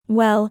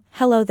Well,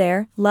 hello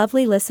there,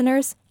 lovely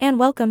listeners, and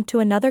welcome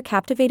to another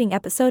captivating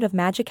episode of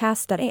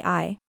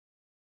Magicast.ai.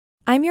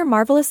 I'm your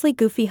marvelously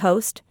goofy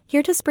host,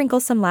 here to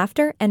sprinkle some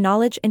laughter and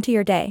knowledge into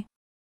your day.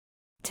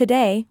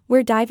 Today,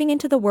 we're diving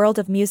into the world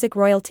of music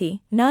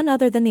royalty, none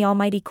other than the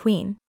almighty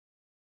Queen.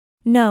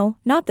 No,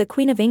 not the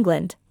Queen of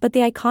England, but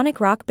the iconic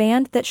rock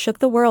band that shook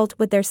the world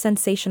with their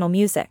sensational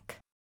music.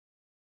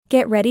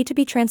 Get ready to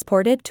be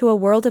transported to a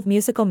world of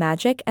musical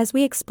magic as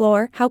we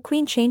explore how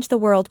Queen changed the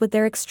world with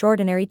their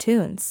extraordinary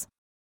tunes.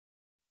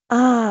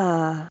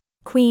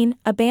 Queen,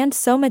 a band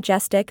so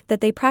majestic that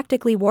they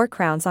practically wore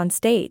crowns on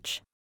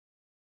stage.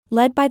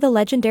 Led by the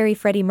legendary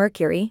Freddie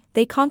Mercury,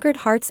 they conquered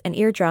hearts and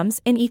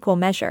eardrums in equal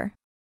measure.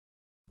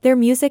 Their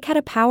music had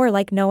a power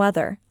like no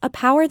other, a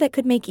power that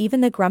could make even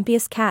the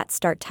grumpiest cat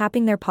start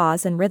tapping their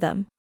paws in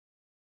rhythm.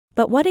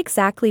 But what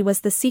exactly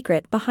was the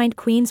secret behind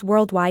Queen's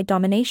worldwide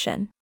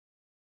domination?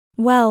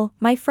 Well,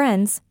 my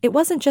friends, it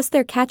wasn't just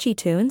their catchy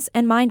tunes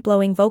and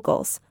mind-blowing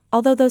vocals,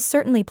 although those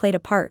certainly played a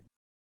part.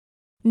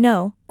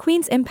 No,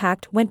 Queen's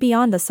impact went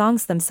beyond the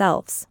songs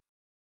themselves.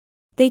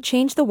 They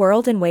changed the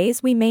world in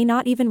ways we may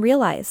not even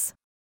realize.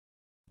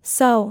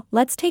 So,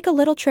 let's take a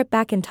little trip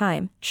back in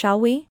time, shall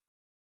we?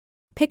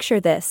 Picture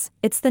this,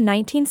 it's the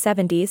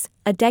 1970s,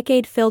 a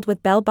decade filled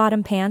with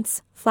bell-bottom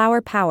pants,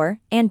 flower power,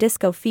 and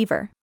disco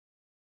fever.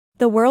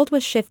 The world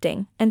was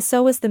shifting, and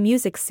so was the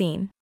music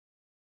scene.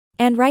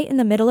 And right in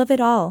the middle of it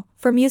all,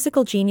 four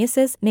musical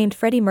geniuses named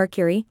Freddie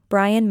Mercury,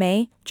 Brian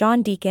May,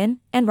 John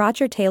Deacon, and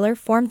Roger Taylor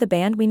formed the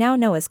band we now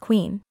know as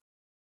Queen.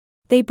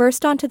 They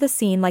burst onto the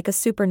scene like a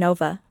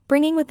supernova,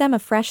 bringing with them a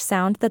fresh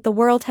sound that the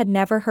world had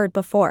never heard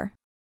before.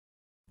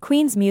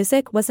 Queen's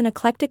music was an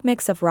eclectic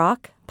mix of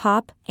rock,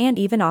 pop, and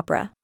even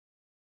opera.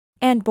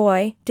 And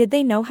boy, did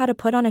they know how to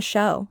put on a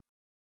show.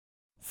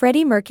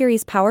 Freddie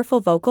Mercury's powerful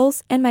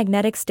vocals and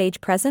magnetic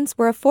stage presence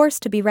were a force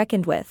to be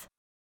reckoned with.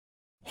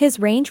 His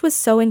range was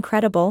so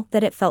incredible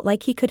that it felt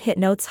like he could hit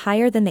notes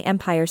higher than the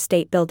Empire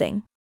State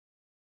Building.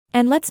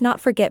 And let's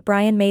not forget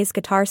Brian May's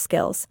guitar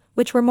skills,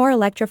 which were more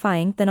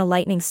electrifying than a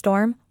lightning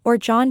storm, or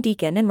John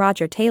Deacon and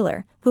Roger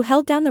Taylor, who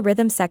held down the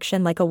rhythm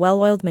section like a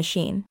well-oiled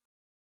machine.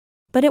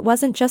 But it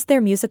wasn't just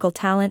their musical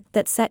talent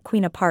that set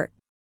Queen apart.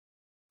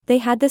 They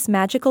had this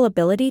magical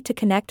ability to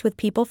connect with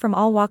people from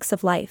all walks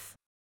of life.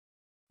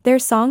 Their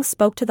songs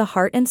spoke to the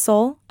heart and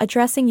soul,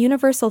 addressing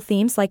universal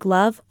themes like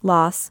love,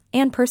 loss,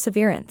 and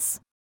perseverance.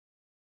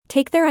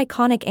 Take their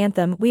iconic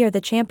anthem We Are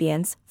the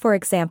Champions, for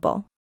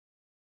example.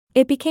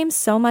 It became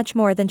so much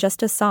more than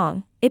just a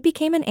song, it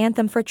became an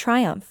anthem for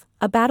triumph,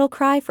 a battle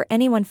cry for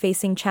anyone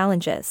facing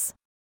challenges.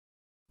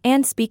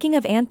 And speaking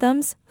of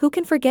anthems, who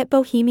can forget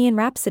Bohemian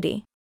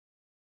Rhapsody?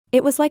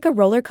 It was like a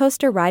roller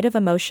coaster ride of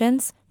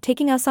emotions,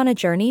 taking us on a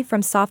journey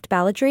from soft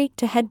balladry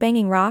to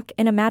headbanging rock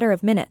in a matter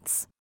of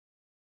minutes.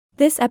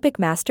 This epic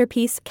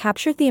masterpiece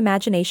captured the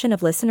imagination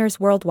of listeners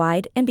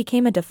worldwide and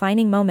became a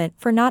defining moment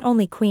for not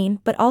only Queen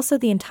but also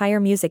the entire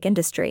music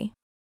industry.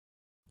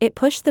 It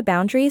pushed the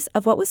boundaries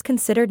of what was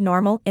considered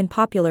normal in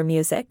popular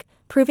music,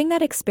 proving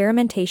that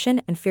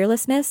experimentation and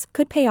fearlessness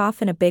could pay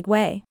off in a big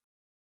way.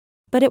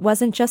 But it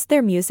wasn't just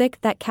their music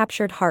that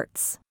captured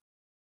hearts.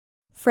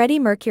 Freddie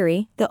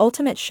Mercury, the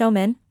ultimate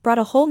showman, brought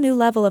a whole new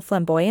level of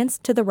flamboyance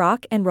to the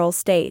rock and roll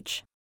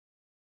stage.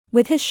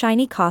 With his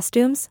shiny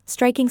costumes,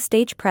 striking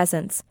stage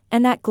presence,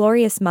 and that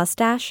glorious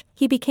mustache,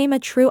 he became a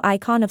true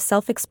icon of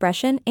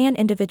self-expression and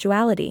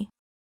individuality.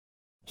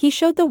 He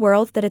showed the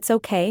world that it's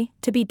okay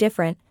to be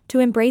different, to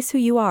embrace who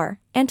you are,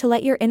 and to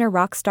let your inner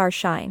rock star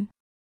shine.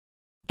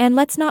 And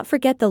let's not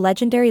forget the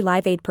legendary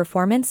Live Aid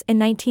performance in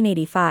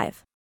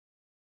 1985.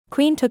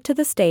 Queen took to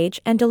the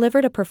stage and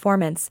delivered a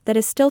performance that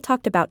is still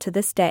talked about to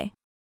this day.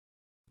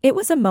 It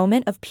was a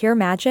moment of pure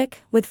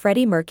magic, with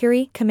Freddie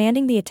Mercury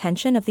commanding the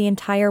attention of the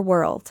entire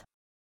world.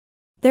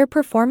 Their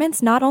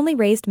performance not only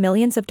raised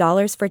millions of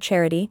dollars for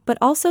charity but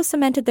also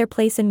cemented their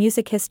place in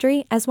music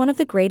history as one of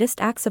the greatest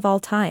acts of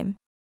all time.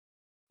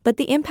 But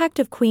the impact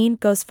of Queen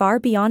goes far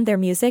beyond their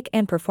music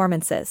and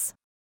performances.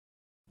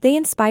 They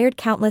inspired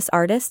countless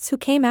artists who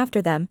came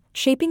after them,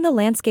 shaping the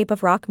landscape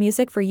of rock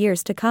music for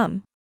years to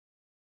come.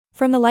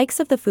 From the likes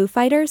of the Foo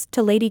Fighters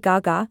to Lady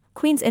Gaga,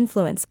 Queen's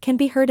influence can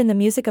be heard in the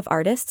music of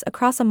artists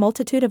across a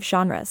multitude of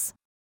genres.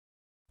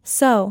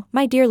 So,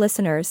 my dear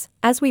listeners,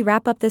 as we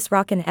wrap up this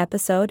rockin'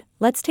 episode,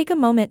 let's take a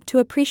moment to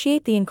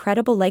appreciate the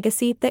incredible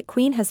legacy that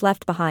Queen has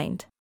left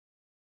behind.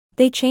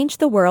 They changed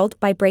the world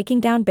by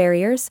breaking down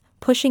barriers,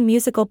 pushing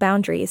musical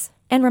boundaries,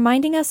 and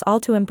reminding us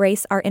all to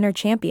embrace our inner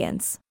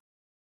champions.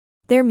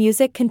 Their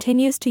music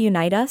continues to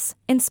unite us,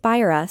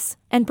 inspire us,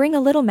 and bring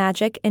a little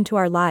magic into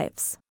our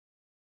lives.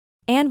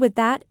 And with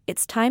that,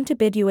 it's time to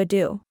bid you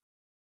adieu.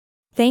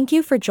 Thank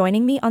you for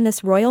joining me on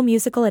this royal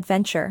musical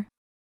adventure.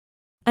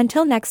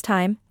 Until next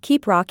time,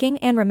 keep rocking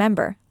and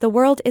remember, the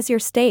world is your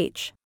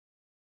stage.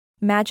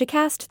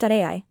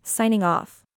 Magicast.ai, signing off.